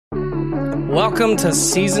Welcome to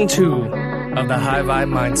Season 2 of the High Vibe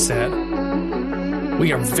Mindset.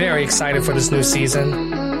 We are very excited for this new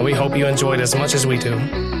season, and we hope you enjoy it as much as we do.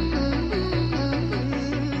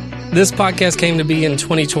 This podcast came to be in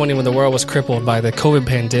 2020 when the world was crippled by the COVID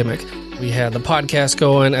pandemic. We had the podcast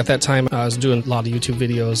going. At that time, I was doing a lot of YouTube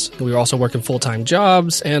videos. We were also working full-time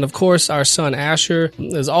jobs. And of course, our son, Asher,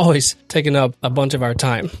 is always taking up a bunch of our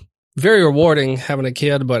time. Very rewarding having a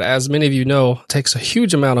kid, but as many of you know, it takes a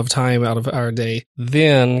huge amount of time out of our day.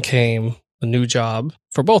 Then came a new job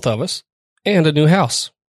for both of us and a new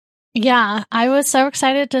house. Yeah, I was so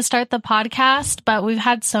excited to start the podcast, but we've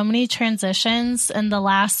had so many transitions in the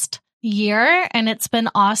last year and it's been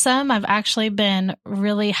awesome. I've actually been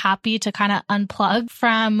really happy to kind of unplug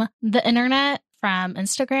from the internet, from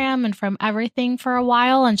Instagram and from everything for a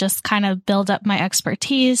while and just kind of build up my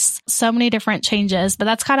expertise. So many different changes, but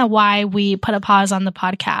that's kind of why we put a pause on the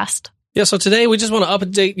podcast. Yeah, so today we just want to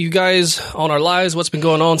update you guys on our lives, what's been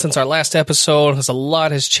going on since our last episode. There's a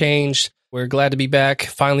lot has changed. We're glad to be back,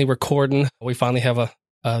 finally recording. We finally have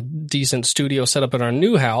a decent studio set up in our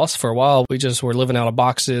new house. For a while, we just were living out of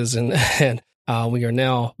boxes and we are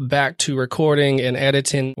now back to recording and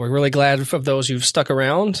editing. We're really glad of those who've stuck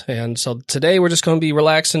around. And so today we're just going to be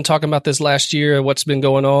relaxing, talking about this last year, what's been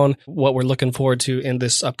going on, what we're looking forward to in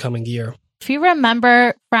this upcoming year. If you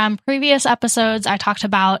remember from previous episodes, I talked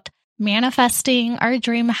about manifesting our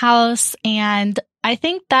dream house. And I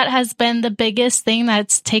think that has been the biggest thing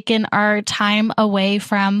that's taken our time away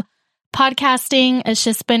from podcasting. It's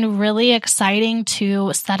just been really exciting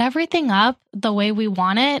to set everything up the way we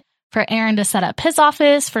want it. For Aaron to set up his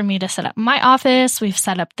office, for me to set up my office. We've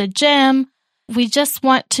set up the gym. We just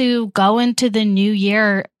want to go into the new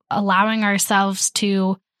year allowing ourselves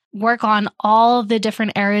to work on all the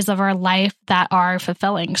different areas of our life that are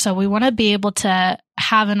fulfilling. So we want to be able to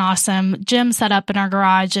have an awesome gym set up in our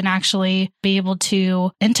garage and actually be able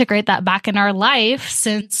to integrate that back in our life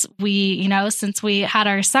since we had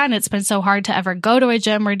our son, it's been so hard to ever go to a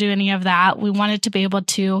gym or do any of that. We wanted to be able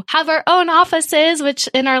to have our own offices, which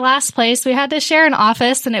in our last place, we had to share an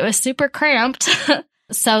office and it was super cramped.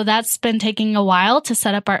 So that's been taking a while to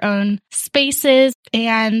set up our own spaces.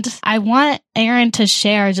 And I want Aaron to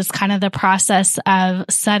share just kind of the process of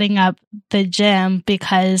setting up the gym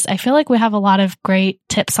because I feel like we have a lot of great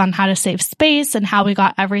tips on how to save space and how we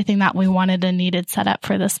got everything that we wanted and needed set up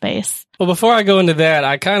for the space. Well, before I go into that,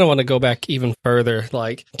 I kind of want to go back even further,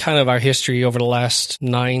 like kind of our history over the last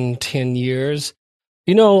 9-10 years.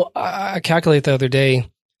 You know, I calculated the other day,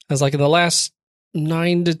 I was like in the last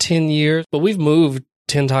 9 to 10 years, but we've moved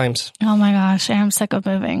 10 times. Oh my gosh, I'm sick of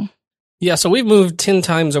moving. Yeah, so we've moved 10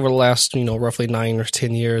 times over the last, roughly 9 or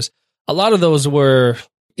 10 years. A lot of those were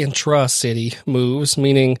intra-city moves,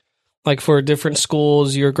 meaning like for different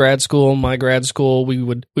schools, your grad school, my grad school, we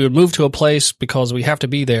would move to a place because we have to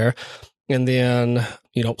be there and then,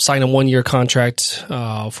 sign a 1-year contract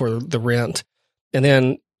for the rent. And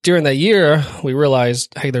then during that year, we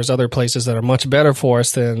realized, hey, there's other places that are much better for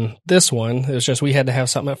us than this one. It was just we had to have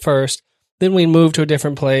something at first. Then we moved to a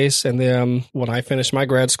different place. And then when I finished my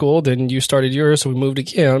grad school, then you started yours. So we moved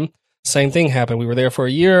again. Same thing happened. We were there for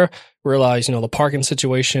a year, realized, the parking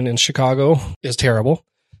situation in Chicago is terrible.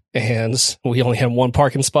 And we only had one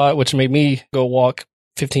parking spot, which made me go walk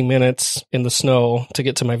 15 minutes in the snow to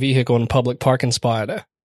get to my vehicle in a public parking spot.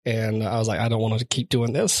 And I was like, I don't want to keep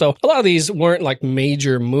doing this. So a lot of these weren't like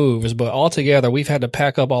major moves, but altogether, we've had to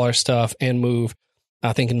pack up all our stuff and move,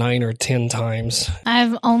 I think 9 or 10 times.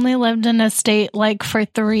 I've only lived in a state like for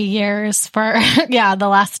 3 years for, the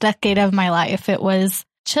last decade of my life. It was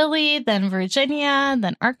Chile, then Virginia,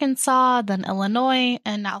 then Arkansas, then Illinois,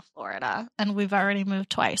 and now Florida. And we've already moved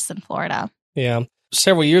twice in Florida. Yeah.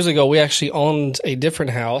 Several years ago, we actually owned a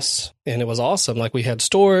different house and it was awesome. Like we had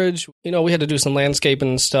storage, we had to do some landscaping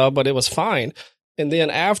and stuff, but it was fine. And then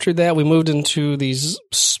after that, we moved into these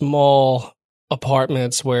small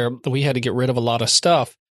apartments where we had to get rid of a lot of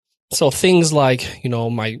stuff. So things like,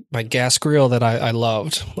 my gas grill that I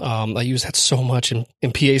loved. I used that so much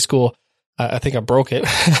in PA school. I think I broke it.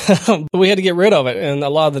 We had to get rid of it. And a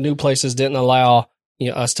lot of the new places didn't allow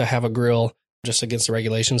us to have a grill just against the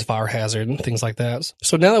regulations, fire hazard and things like that.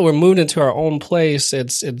 So now that we're moved into our own place,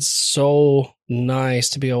 it's so nice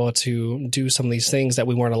to be able to do some of these things that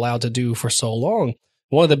we weren't allowed to do for so long.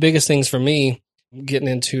 One of the biggest things for me getting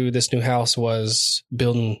into this new house was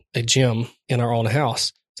building a gym in our own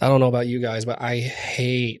house. I don't know about you guys, but I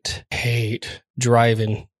hate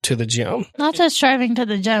driving to the gym. Not just driving to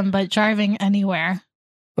the gym, but driving anywhere.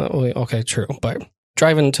 Okay, true. But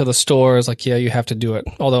driving to the store is like, yeah, you have to do it.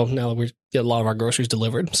 Although now we get a lot of our groceries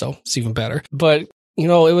delivered, so it's even better. But it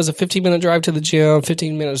was a 15-minute drive to the gym,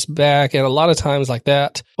 15 minutes back. And a lot of times like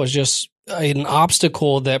that was just an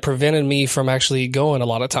obstacle that prevented me from actually going a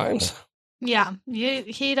lot of times. Yeah,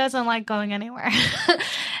 he doesn't like going anywhere.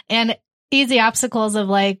 And easy obstacles of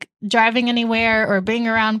like driving anywhere or being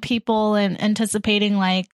around people and anticipating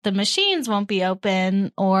like the machines won't be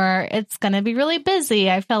open or it's going to be really busy.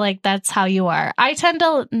 I feel like that's how you are. I tend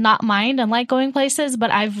to not mind and like going places, but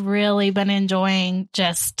I've really been enjoying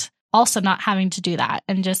just also not having to do that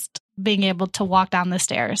and just being able to walk down the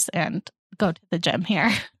stairs and go to the gym here.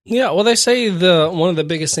 Yeah, well, they say one of the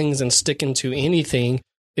biggest things in sticking to anything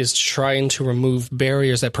is trying to remove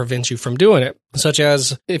barriers that prevent you from doing it, such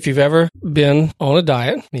as if you've ever been on a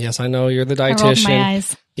diet. Yes, I know you're the dietitian. I rolled my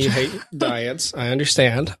eyes. You hate diets. I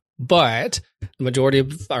understand. But the majority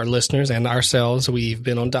of our listeners and ourselves, we've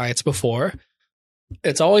been on diets before.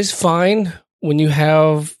 It's always fine when you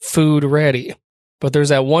have food ready. But there's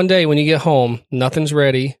that one day when you get home, nothing's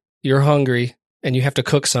ready, you're hungry, and you have to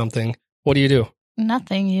cook something. What do?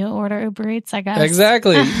 Nothing. You order Uber Eats, I guess.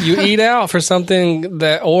 Exactly. You eat out for something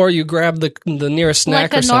or you grab the nearest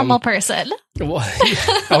snack like or a normal person.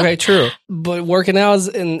 Okay, true. But working out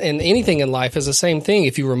in anything in life is the same thing.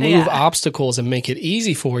 If you remove obstacles and make it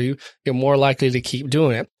easy for you, you're more likely to keep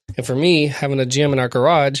doing it. And for me, having a gym in our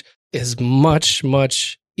garage is much,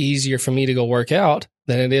 much easier for me to go work out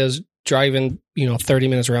than it is driving, 30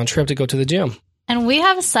 minutes round trip to go to the gym. And we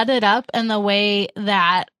have set it up in the way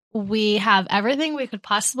that we have everything we could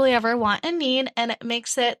possibly ever want and need, and it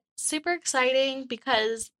makes it super exciting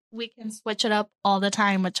because we can switch it up all the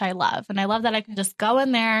time, which I love. And I love that I can just go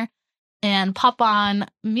in there and pop on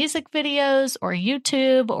music videos or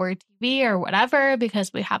YouTube or TV or whatever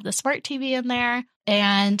because we have the smart TV in there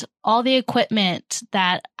and all the equipment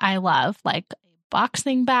that I love, like a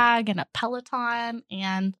boxing bag and a Peloton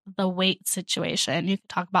and the weight situation. You can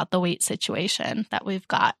talk about the weight situation that we've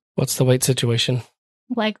got. What's the weight situation?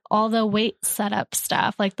 Like all the weight setup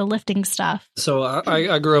stuff, like the lifting stuff. So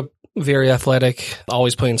I grew up very athletic,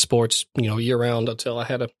 always playing sports, year round until I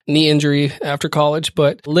had a knee injury after college.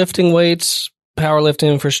 But lifting weights,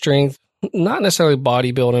 powerlifting for strength, not necessarily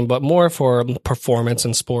bodybuilding, but more for performance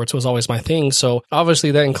in sports was always my thing. So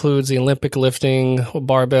obviously that includes the Olympic lifting,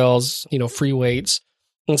 barbells, free weights.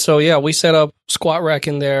 And so, yeah, we set up squat rack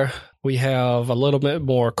in there. We have a little bit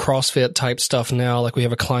more CrossFit type stuff now, like we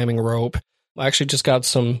have a climbing rope. I actually just got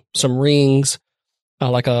some rings,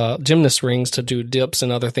 like gymnast rings to do dips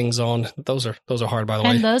and other things on. Those are hard, by the way.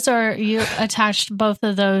 And those are, you attached both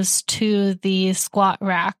of those to the squat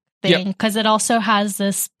rack thing because it also has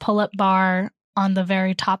this pull-up bar on the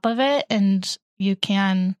very top of it, and you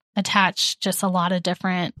can attach just a lot of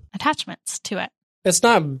different attachments to it. It's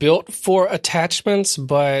not built for attachments,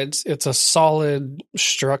 but it's a solid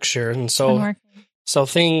structure, and so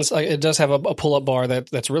things like it does have a pull-up bar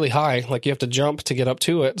that's really high. Like you have to jump to get up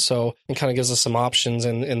to it. So it kind of gives us some options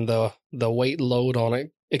in the weight load on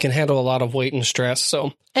it. It can handle a lot of weight and stress.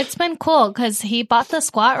 So it's been cool because he bought the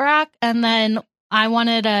squat rack and then I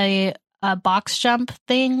wanted a box jump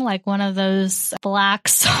thing, like one of those black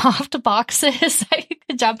soft boxes that you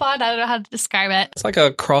could jump on. I don't know how to describe it. It's like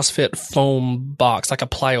a CrossFit foam box, like a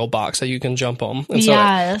plyo box that you can jump on. And so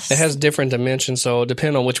yes. It has different dimensions. So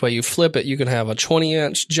depending on which way you flip it, you can have a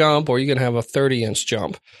 20-inch jump or you can have a 30-inch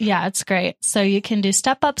jump. Yeah, it's great. So you can do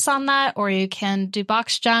step-ups on that or you can do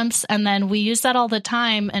box jumps. And then we use that all the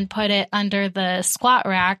time and put it under the squat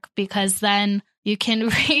rack because then you can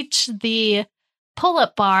reach the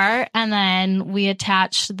pull-up bar and then we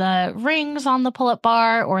attach the rings on the pull-up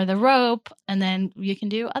bar or the rope and then you can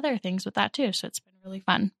do other things with that too. So it's been really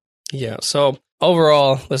fun. Yeah. So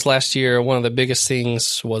overall, this last year, one of the biggest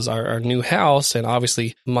things was our new house. And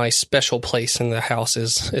obviously my special place in the house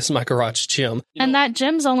is my garage gym. And that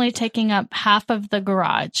gym's only taking up half of the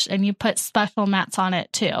garage and you put special mats on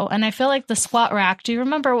it too. And I feel like the squat rack, do you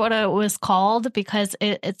remember what it was called? Because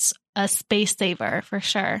it's a space saver for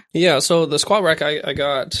sure. Yeah, so the squat rack I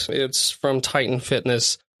got, it's from Titan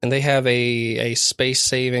Fitness, and they have a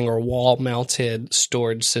space-saving or wall-mounted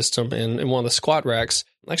storage system in one of the squat racks.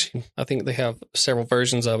 Actually, I think they have several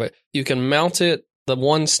versions of it. You can mount it, the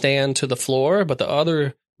one stand to the floor, but the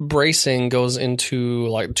other bracing goes into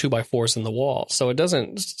like 2x4s in the wall, so it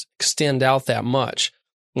doesn't extend out that much.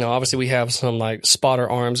 Obviously we have some like spotter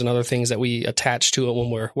arms and other things that we attach to it when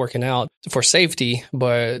we're working out for safety,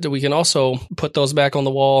 but we can also put those back on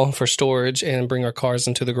the wall for storage and bring our cars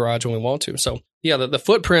into the garage when we want to. So yeah, the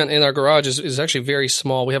footprint in our garage is actually very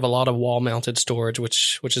small. We have a lot of wall mounted storage,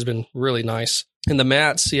 which has been really nice. And the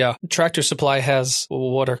mats, yeah, Tractor Supply has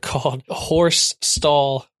what are called horse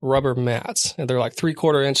stall rubber mats. And they're like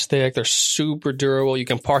 3/4 inch thick. They're super durable. You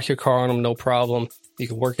can park your car on them, no problem. You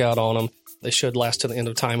can work out on them. They should last to the end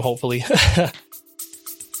of time, hopefully.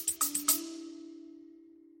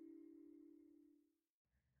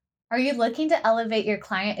 Are you looking to elevate your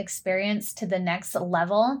client experience to the next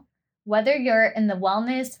level? Whether you're in the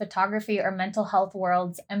wellness, photography, or mental health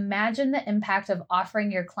worlds, imagine the impact of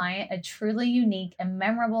offering your client a truly unique and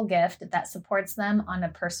memorable gift that supports them on a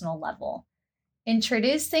personal level.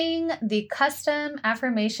 Introducing the Custom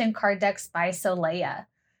Affirmation Card Decks by Solea.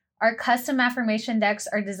 Our custom affirmation decks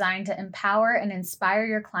are designed to empower and inspire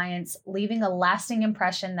your clients, leaving a lasting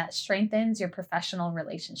impression that strengthens your professional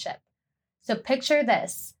relationship. So picture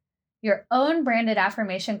this. Your own branded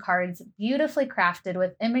affirmation cards, beautifully crafted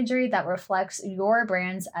with imagery that reflects your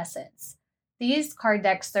brand's essence. These card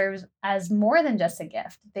decks serve as more than just a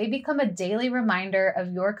gift. They become a daily reminder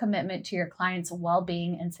of your commitment to your client's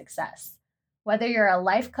well-being and success. Whether you're a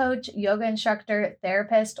life coach, yoga instructor,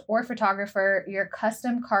 therapist, or photographer, your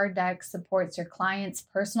custom card deck supports your client's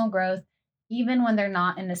personal growth even when they're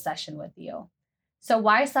not in a session with you. So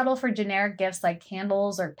why settle for generic gifts like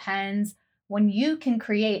candles or pens when you can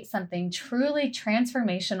create something truly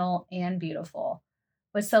transformational and beautiful?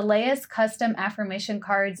 With Solea's custom affirmation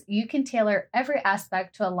cards, you can tailor every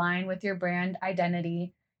aspect to align with your brand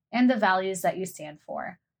identity and the values that you stand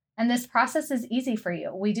for. And this process is easy for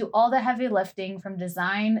you. We do all the heavy lifting from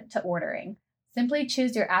design to ordering. Simply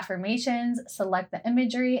choose your affirmations, select the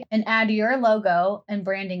imagery, and add your logo and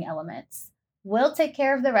branding elements. We'll take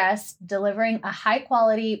care of the rest, delivering a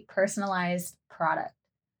high-quality, personalized product.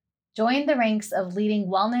 Join the ranks of leading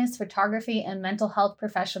wellness, photography, and mental health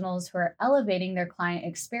professionals who are elevating their client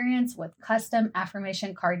experience with custom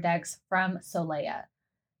affirmation card decks from Solea.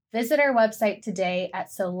 Visit our website today at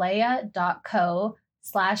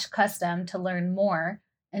solea.co/custom to learn more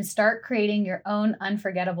and start creating your own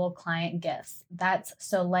unforgettable client gifts. That's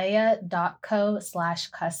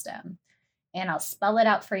solea.co/custom. And I'll spell it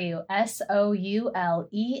out for you,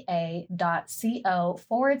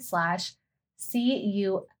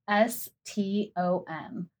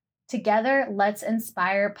 SOULEA.co/CUSTOM. Together, let's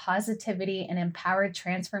inspire positivity and empower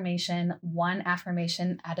transformation, one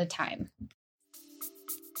affirmation at a time.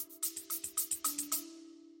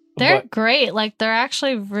 They're great. Like, they're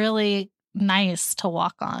actually really nice to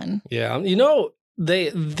walk on. Yeah.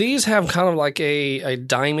 These have kind of like a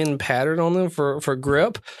diamond pattern on them for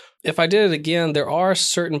grip. If I did it again, there are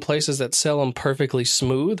certain places that sell them perfectly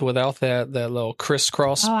smooth without that little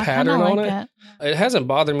crisscross pattern on it. It hasn't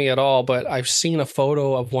bothered me at all, but I've seen a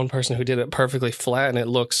photo of one person who did it perfectly flat, and it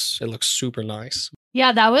looks super nice.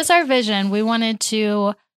 Yeah, that was our vision. We wanted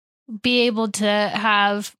to be able to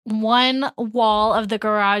have one wall of the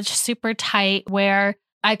garage super tight where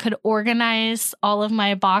I could organize all of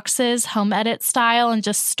my boxes home edit style and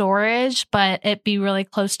just storage, but it be really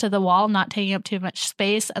close to the wall, not taking up too much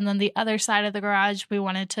space. And then the other side of the garage, we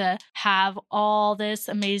wanted to have all this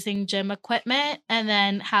amazing gym equipment and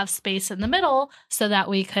then have space in the middle so that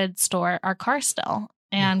we could store our car still.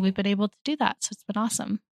 And we've been able to do that. So it's been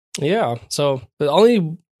awesome. Yeah. So the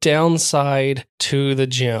only downside to the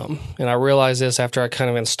gym, and I realized this after I kind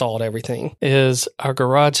of installed everything, is our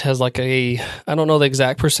garage has like I don't know the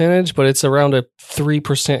exact percentage, but it's around a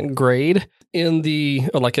 3% grade in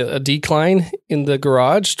a decline in the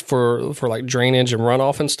garage for like drainage and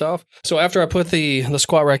runoff and stuff. So after I put the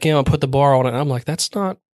squat rack in, I put the bar on it, and I'm like, that's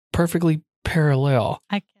not perfectly parallel.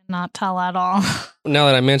 I cannot tell at all. Now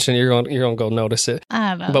that I mentioned it, you're going to go notice it.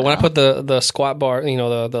 I don't But when know. I put the squat bar,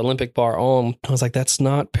 the Olympic bar on, I was like, that's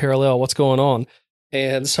not parallel. What's going on?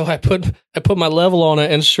 And so I put my level on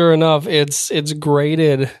it, and sure enough, it's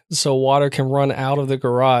graded so water can run out of the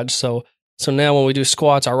garage. So now when we do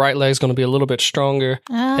squats, our right leg's going to be a little bit stronger.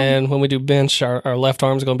 And when we do bench, our left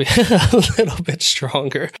arm's going to be a little bit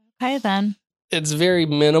stronger. Okay, then. It's very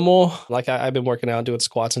minimal. Like I've been working out doing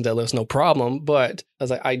squats and deadlifts, no problem. But I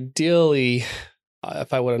was like, ideally,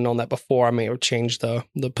 if I would have known that before, I may have changed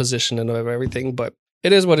the position and of everything. But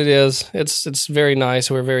it is what it is. It's very nice.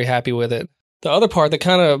 We're very happy with it. The other part that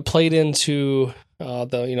kind of played into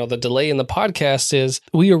the delay in the podcast is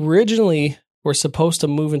we originally were supposed to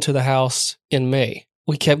move into the house in May.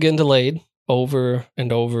 We kept getting delayed over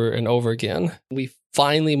and over and over again. We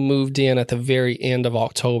finally moved in at the very end of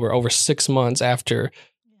October, over 6 months after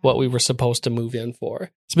what we were supposed to move in for.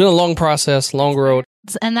 It's been a long process, long road.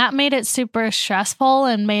 And that made it super stressful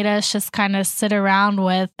and made us just kind of sit around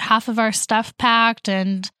with half of our stuff packed.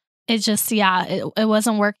 And it just, it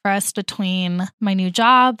wasn't work for us between my new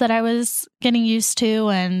job that I was getting used to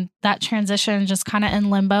and that transition just kind of in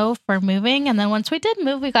limbo for moving. And then once we did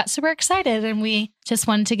move, we got super excited and we just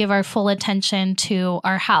wanted to give our full attention to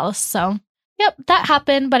our house. So Yep, that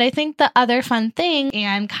happened. But I think the other fun thing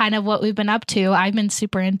and kind of what we've been up to, I've been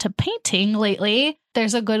super into painting lately.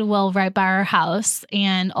 There's a Goodwill right by our house.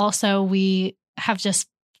 And also we have just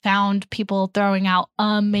found people throwing out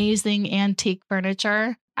amazing antique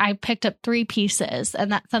furniture. I picked up 3 pieces,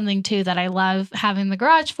 and that's something too that I love having the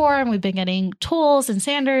garage for. And we've been getting tools and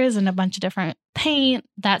sanders and a bunch of different paint.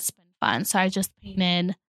 That's been fun. So I just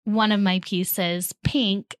painted one of my pieces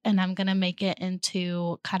pink, and I'm going to make it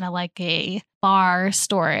into kind of like a bar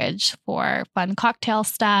storage for fun cocktail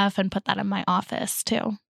stuff and put that in my office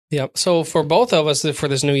too. Yep. So for both of us, for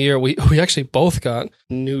this new year, we actually both got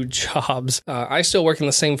new jobs. I still work in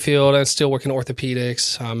the same field. I still work in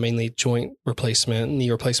orthopedics, mainly joint replacement,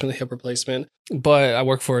 knee replacement, hip replacement. But I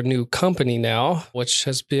work for a new company now, which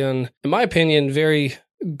has been, in my opinion, very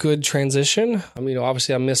good transition. I mean,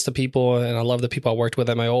 obviously I miss the people and I love the people I worked with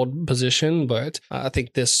at my old position, but I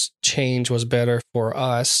think this change was better for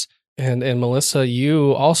us. And Melissa,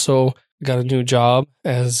 you also got a new job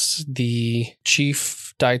as the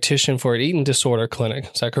chief dietitian for an eating disorder clinic.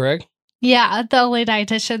 Is that correct? Yeah, the only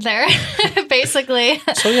dietitian there, basically.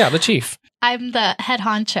 So yeah, the chief. I'm the head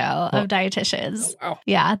honcho of dietitians. Oh, wow.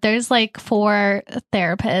 Yeah, there's like 4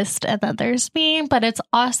 therapists and then there's me, but it's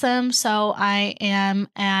awesome. So I am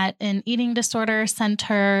at an eating disorder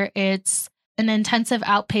center. It's an intensive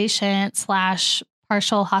outpatient /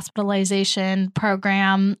 partial hospitalization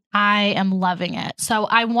program. I am loving it. So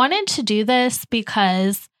I wanted to do this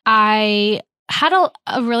because I had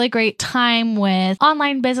a really great time with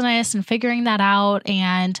online business and figuring that out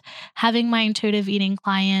and having my intuitive eating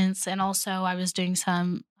clients. And also I was doing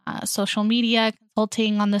some social media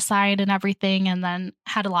consulting on the side and everything, and then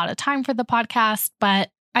had a lot of time for the podcast. But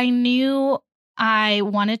I knew I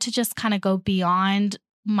wanted to just kind of go beyond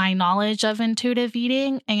my knowledge of intuitive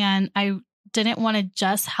eating, and I didn't want to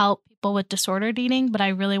just help people with disordered eating, but I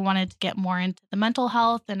really wanted to get more into the mental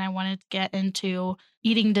health, and I wanted to get into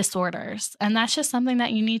eating disorders. And that's just something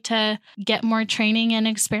that you need to get more training and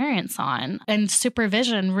experience on and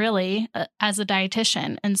supervision, really, as a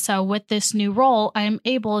dietitian. And so with this new role, I'm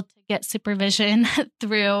able to get supervision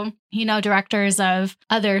through, directors of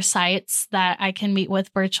other sites that I can meet with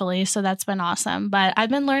virtually. So that's been awesome. But I've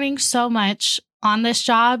been learning so much on this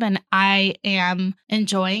job, and I am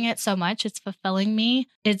enjoying it so much. It's fulfilling me.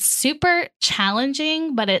 It's super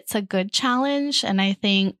challenging, but it's a good challenge. And I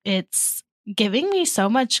think it's giving me so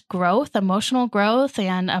much growth, emotional growth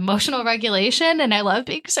and emotional regulation. And I love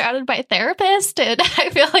being surrounded by therapists. And I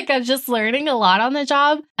feel like I'm just learning a lot on the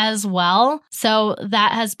job as well. So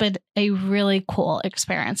that has been a really cool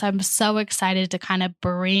experience. I'm so excited to kind of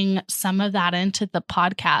bring some of that into the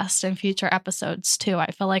podcast and future episodes too. I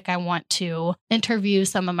feel like I want to interview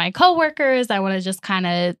some of my coworkers. I want to just kind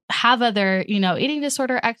of have other, eating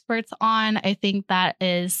disorder experts on. I think that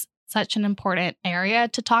is such an important area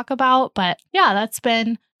to talk about. But yeah, that's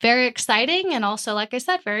been very exciting. And also, like I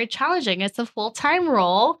said, very challenging. It's a full-time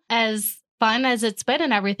role. As fun as it's been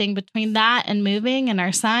and everything, between that and moving and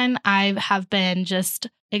our son, I have been just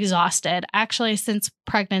exhausted. Actually, since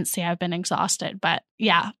pregnancy, I've been exhausted. But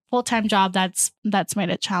yeah, full-time job, that's made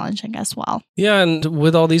it challenging as well. Yeah, and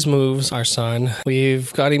with all these moves, our son,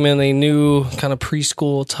 we've got him in a new kind of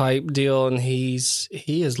preschool type deal, and he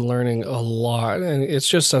is learning a lot. And it's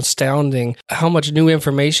just astounding how much new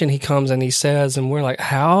information he comes and he says, and we're like,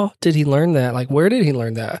 how did he learn that? Like, where did he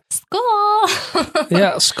learn that? School.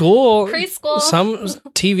 Yeah, school. Preschool. Some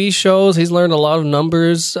TV shows. He's learned a lot of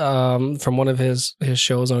numbers from one of his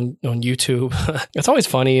shows on YouTube. It's always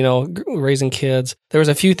funny, raising kids. There was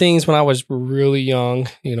a few things when I was really young,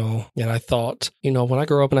 and I thought, when I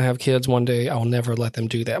grow up and I have kids one day, I'll never let them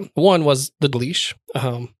do that. One was the leash.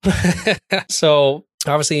 So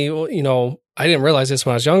obviously, I didn't realize this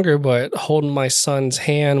when I was younger, but holding my son's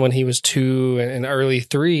hand when he was 2 and early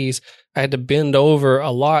 3s, I had to bend over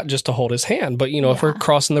a lot just to hold his hand. But, if we're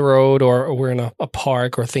crossing the road or we're in a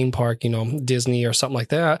park or theme park, Disney or something like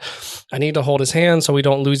that, I need to hold his hand so we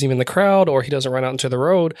don't lose him in the crowd or he doesn't run out into the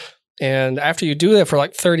road. And after you do that for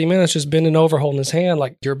like 30 minutes, just bending over, holding his hand,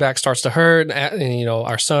 like your back starts to hurt. And,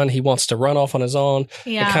 our son, he wants to run off on his own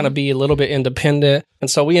and kind of be a little bit independent. And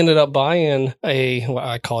so we ended up buying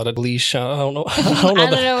I call it a leash. I don't know. I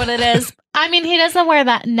don't know what it is. I mean, he doesn't wear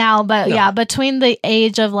that now, but yeah, between the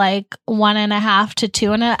age of like 1.5 to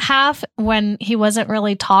 2.5, when he wasn't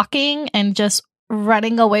really talking and just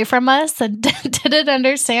running away from us and didn't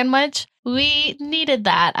understand much, we needed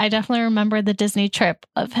that. I definitely remember the Disney trip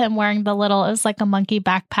of him wearing it was like a monkey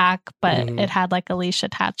backpack, but it had like a leash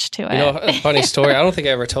attached to it. A funny story. I don't think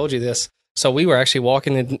I ever told you this. So we were actually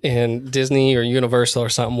walking in Disney or Universal or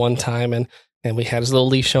something one time, and and we had his little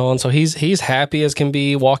leash on. So he's happy as can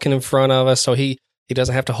be walking in front of us. So he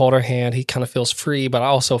doesn't have to hold our hand. He kind of feels free, but I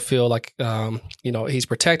also feel like, he's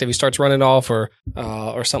protective. He starts running off or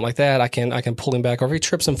something like that, I can pull him back. Or if he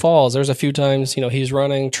trips and falls, there's a few times, he's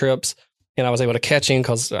running, trips, and I was able to catch him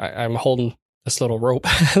because I'm holding this little rope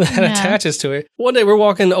that attaches to it. One day we're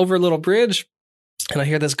walking over a little bridge, and I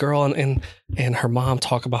hear this girl and her mom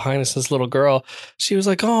talking behind us, this little girl. She was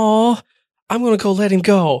like, "Oh, I'm going to go let him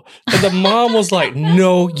go." And the mom was like,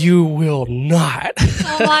 "No, you will not."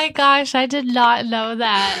 Oh my gosh, I did not know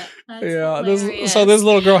that. That's this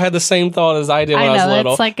little girl had the same thought as I did when I was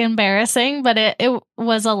little. It's like embarrassing, but it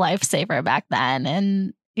was a lifesaver back then.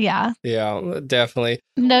 And yeah. Yeah, definitely.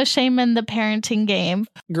 No shame in the parenting game.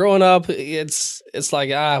 Growing up, it's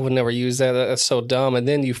like, I would never use that. That's so dumb. And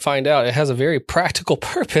then you find out it has a very practical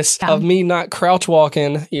purpose of me not crouch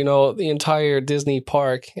walking, the entire Disney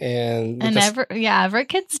park. And every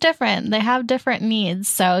kid's different. They have different needs.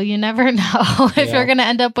 So you never know if you're going to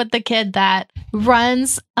end up with the kid that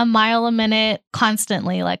runs a mile a minute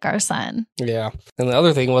constantly like our son. Yeah. And the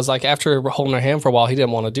other thing was, like, after holding our hand for a while, he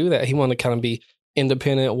didn't want to do that. He wanted to kind of be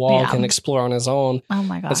independent, walk and explore on his own. Oh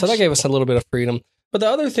my gosh. And so that gave us a little bit of freedom. But the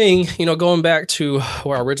other thing, going back to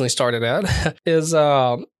where I originally started at is,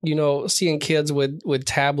 seeing kids with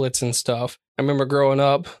tablets and stuff. I remember growing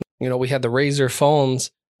up, we had the Razr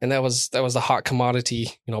phones, and that was the hot commodity,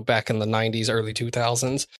 back in the 90s, early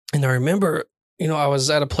 2000s. And I remember, I was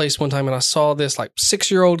at a place one time and I saw this like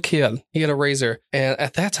 6-year-old kid. He had a Razr. And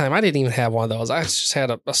at that time, I didn't even have one of those. I just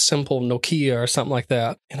had a simple Nokia or something like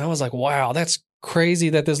that. And I was like, wow, that's crazy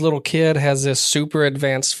that this little kid has this super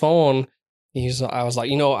advanced phone. I was like,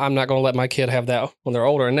 I'm not going to let my kid have that when they're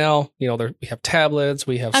older. And now, we have tablets,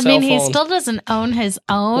 we have cell phones. He still doesn't own his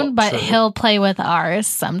own, but he'll play with ours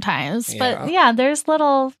sometimes. But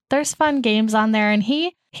there's fun games on there, and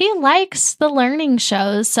he likes the learning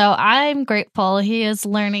shows. So I'm grateful he is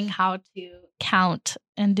learning how to count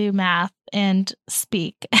and do math and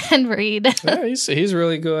speak and read. Yeah, he's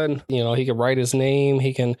really good. He can write his name.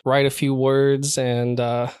 He can write a few words, and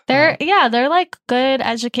they're like good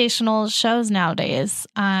educational shows nowadays.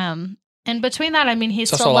 And between that, he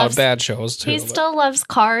still loves a lot of bad shows too. He still loves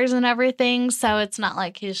cars and everything, so it's not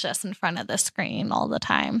like he's just in front of the screen all the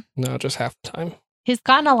time. No, just half the time. He's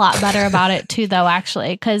gotten a lot better about it too, though,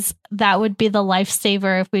 actually, because that would be the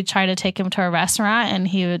lifesaver if we try to take him to a restaurant and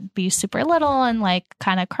he would be super little and like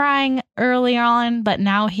kind of crying early on. But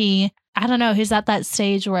now he's at that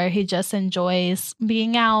stage where he just enjoys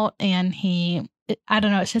being out, and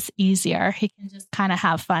it's just easier. He can just kind of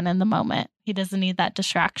have fun in the moment. He doesn't need that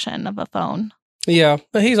distraction of a phone. Yeah,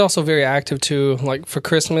 but he's also very active too. Like for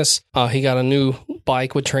Christmas, he got a new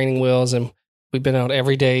bike with training wheels, and we've been out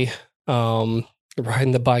every day.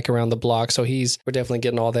 Riding the bike around the block. So we're definitely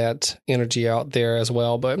getting all that energy out there as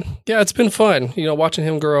well. But yeah, it's been fun, watching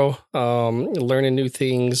him grow, learning new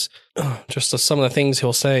things, just some of the things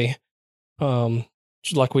he'll say.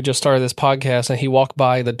 Like we just started this podcast and he walked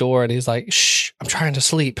by the door and he's like, "Shh, I'm trying to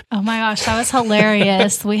sleep." Oh my gosh, that was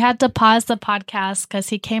hilarious. We had to pause the podcast because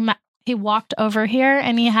he walked over here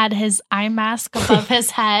and he had his eye mask above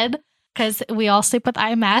his head. Because we all sleep with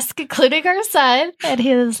eye mask, including our son. And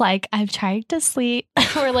he was like, "I'm trying to sleep."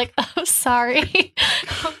 We're like, "Oh, sorry.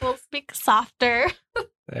 We'll speak softer."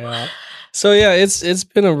 Yeah. So yeah, it's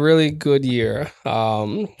been a really good year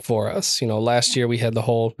for us. Last year we had the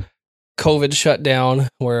whole COVID shutdown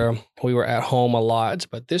where we were at home a lot.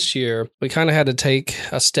 But this year we kind of had to take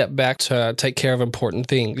a step back to take care of important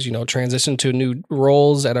things, transition to new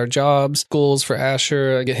roles at our jobs, schools for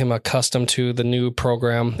Asher, get him accustomed to the new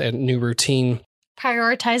program and new routine.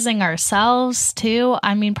 Prioritizing ourselves too.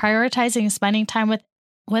 Prioritizing spending time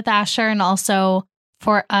with Asher, and also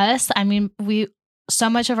for us, so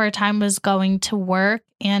much of our time was going to work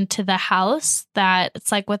and to the house that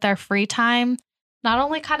it's like with our free time, not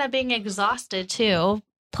only kind of being exhausted too,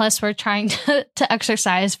 plus we're trying to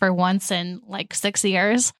exercise for once in like 6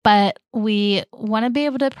 years, but we want to be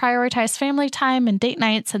able to prioritize family time and date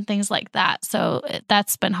nights and things like that. So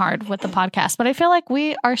that's been hard with the podcast, but I feel like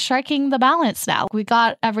we are striking the balance now. We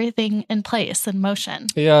got everything in place, in motion.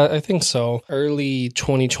 Yeah, I think so. Early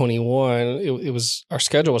 2021, it was, our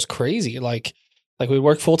schedule was crazy. Like we'd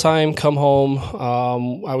work full time, come home.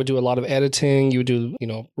 I would do a lot of editing. You would do,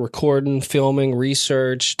 recording, filming,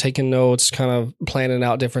 research, taking notes, kind of planning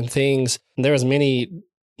out different things. And there was many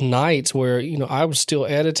nights where, I was still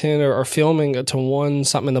editing or filming to 1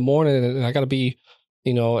 something in the morning, and I got to be,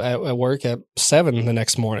 at work at 7 the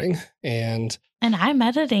next morning. And I'm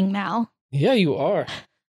editing now. Yeah, you are.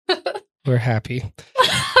 We're happy.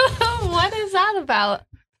 What is that about?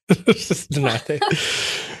 Nothing.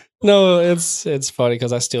 No, it's funny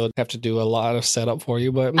because I still have to do a lot of setup for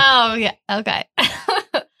you, but Oh, yeah. Okay.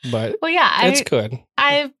 but Well, yeah, it's good.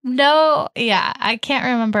 I know. Yeah, I can't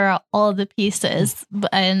remember all of the pieces,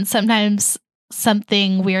 and sometimes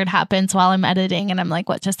something weird happens while I'm editing, and I'm like,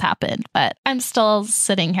 "What just happened?" But I'm still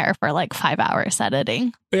sitting here for like 5 hours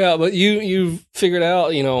editing. Yeah, but you figured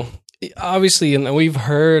out, obviously, and we've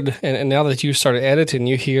heard, and now that you started editing,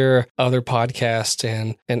 you hear other podcasts,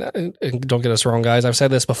 and don't get us wrong, guys. I've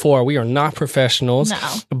said this before. We are not professionals, No.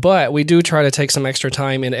 but we do try to take some extra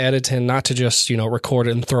time in editing, not to just record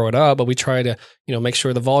it and throw it up, but we try to make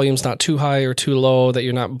sure the volume's not too high or too low, that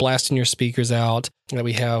you're not blasting your speakers out, that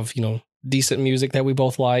we have decent music that we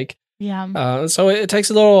both like. Yeah. So it takes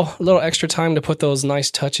a little extra time to put those nice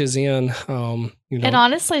touches in. It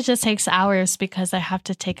honestly just takes hours because I have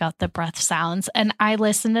to take out the breath sounds. And I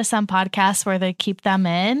listen to some podcasts where they keep them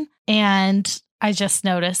in, and I just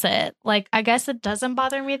notice it. Like, I guess it doesn't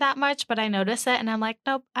bother me that much, but I notice it and I'm like,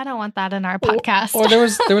 nope, I don't want that in our podcast. Or there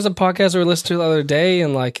was a podcast we listened to the other day,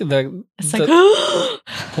 and like it's like,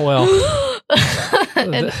 well.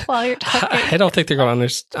 and while you're talking, I don't think they're going to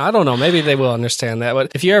understand. I don't know. Maybe they will understand that.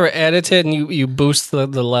 But if you ever edit it and you boost the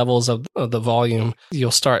levels of the volume,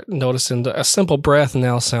 you'll start noticing a simple breath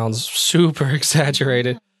now sounds super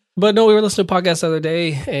exaggerated. But no, we were listening to a podcast the other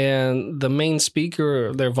day, and the main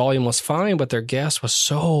speaker, their volume was fine, but their guest was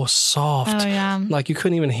so soft. Oh, yeah. Like you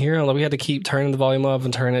couldn't even hear them. Like, we had to keep turning the volume up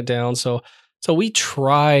and turning it down. So we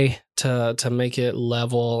try to make it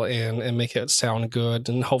level and make it sound good,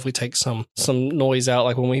 and hopefully take some noise out.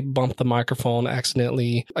 Like when we bump the microphone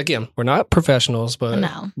accidentally. Again, we're not professionals,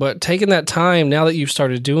 but taking that time, now that you've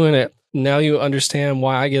started doing it, now you understand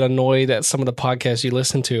why I get annoyed at some of the podcasts you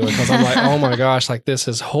listen to, because I'm like, oh my gosh, like this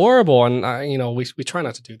is horrible. And we try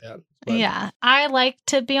not to do that. But. Yeah, I like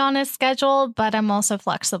to be on a schedule, but I'm also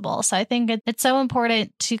flexible. So I think it's so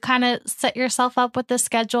important to kind of set yourself up with the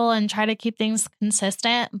schedule and try to keep things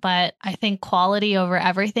consistent. But I think quality over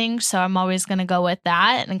everything. So I'm always going to go with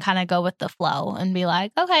that and kind of go with the flow and be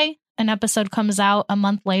like, okay, an episode comes out a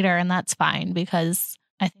month later and that's fine, because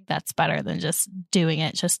I think that's better than just doing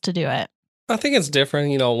it just to do it. I think it's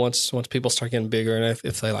different, once people start getting bigger, and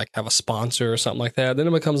if they like have a sponsor or something like that, then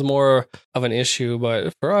it becomes more of an issue.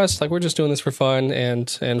 But for us, like, we're just doing this for fun,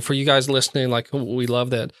 and for you guys listening, like, we love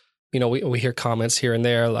that, we hear comments here and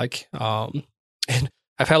there, like, and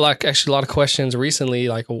I've had actually a lot of questions recently,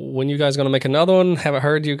 like, when you guys going to make another one? Haven't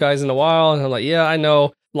heard you guys in a while. And I'm like, yeah, I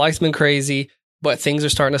know life's been crazy, but things are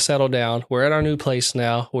starting to settle down. We're at our new place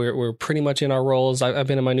now. We're pretty much in our roles. I've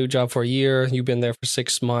been in my new job for a year. You've been there for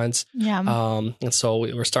 6 months. Yeah. And so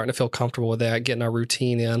we're starting to feel comfortable with that, getting our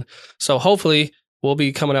routine in. So hopefully we'll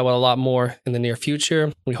be coming out with a lot more in the near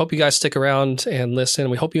future. We hope you guys stick around and listen.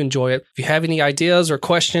 We hope you enjoy it. If you have any ideas or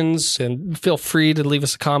questions, and feel free to leave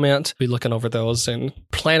us a comment. We'll be looking over those and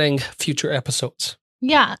planning future episodes.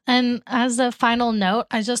 Yeah. And as a final note,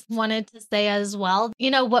 I just wanted to say as well,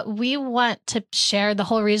 what we want to share, the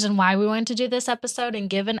whole reason why we wanted to do this episode and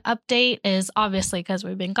give an update is obviously because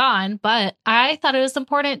we've been gone. But I thought it was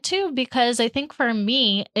important too, because I think for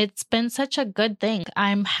me, it's been such a good thing.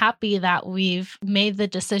 I'm happy that we've made the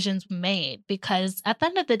decisions we made, because at the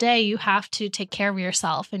end of the day, you have to take care of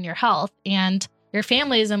yourself and your health, and your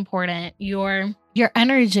family is important. Your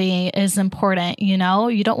energy is important, you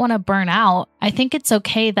don't want to burn out. I think it's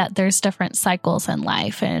okay that there's different cycles in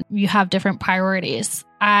life and you have different priorities.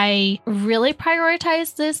 I really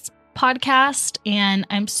prioritize this podcast, and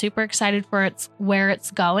I'm super excited for where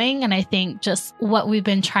it's going. And I think just what we've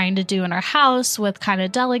been trying to do in our house with kind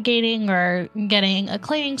of delegating or getting a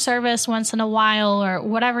cleaning service once in a while or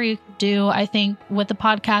whatever you do, I think with the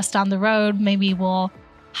podcast down the road, maybe we'll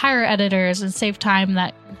hire editors and save time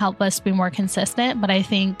that can help us be more consistent. But I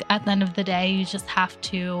think at the end of the day, you just have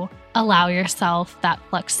to allow yourself that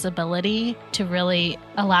flexibility to really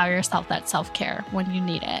allow yourself that self-care when you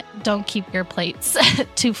need it. Don't keep your plates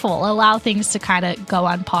too full. Allow things to kind of go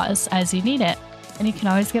on pause as you need it, and you can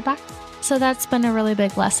always get back. So that's been a really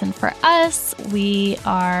big lesson for us. We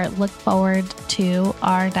look forward to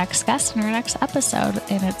our next guest in our next episode,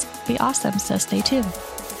 and it's going to be awesome. So stay tuned.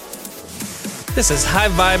 This is High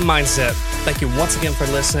Vibe Mindset. Thank you once again for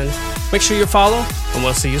listening. Make sure you follow, and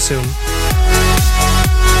we'll see you soon.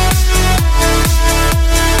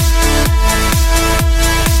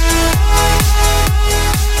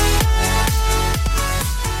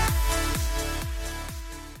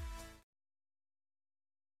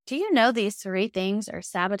 Do you know these 3 things are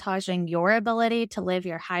sabotaging your ability to live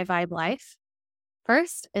your high vibe life?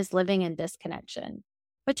 First is living in disconnection,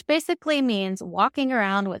 which basically means walking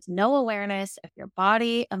around with no awareness of your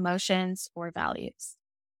body, emotions, or values.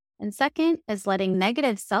 And second is letting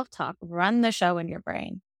negative self-talk run the show in your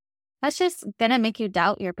brain. That's just going to make you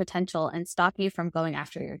doubt your potential and stop you from going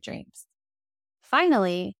after your dreams.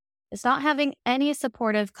 Finally, is not having any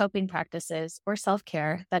supportive coping practices or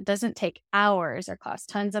self-care that doesn't take hours or cost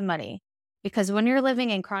tons of money. Because when you're living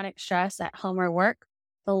in chronic stress at home or work,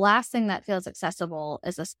 the last thing that feels accessible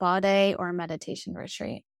is a spa day or a meditation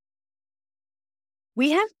retreat.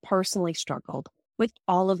 We have personally struggled with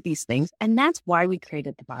all of these things, and that's why we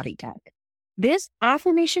created the Body Deck. This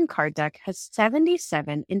affirmation card deck has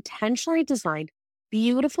 77 intentionally designed,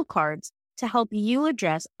 beautiful cards to help you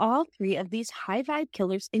address all 3 of these high vibe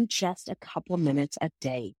killers in just a couple minutes a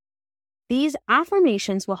day. These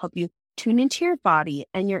affirmations will help you tune into your body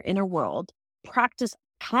and your inner world, practice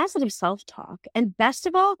positive self-talk, and best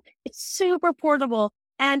of all, it's super portable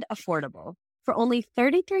and affordable. For only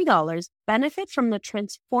 $33, benefit from the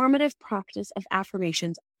transformative practice of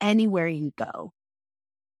affirmations anywhere you go.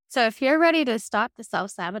 So if you're ready to stop the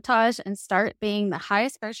self-sabotage and start being the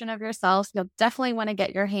highest version of yourself, you'll definitely want to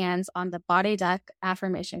get your hands on the Body Deck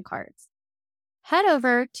affirmation cards. Head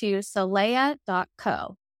over to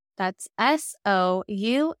Soulea.co. That's SOULEA.co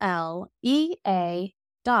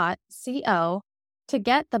to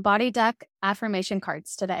get the Body Deck affirmation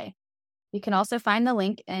cards today. You can also find the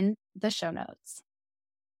link in the show notes.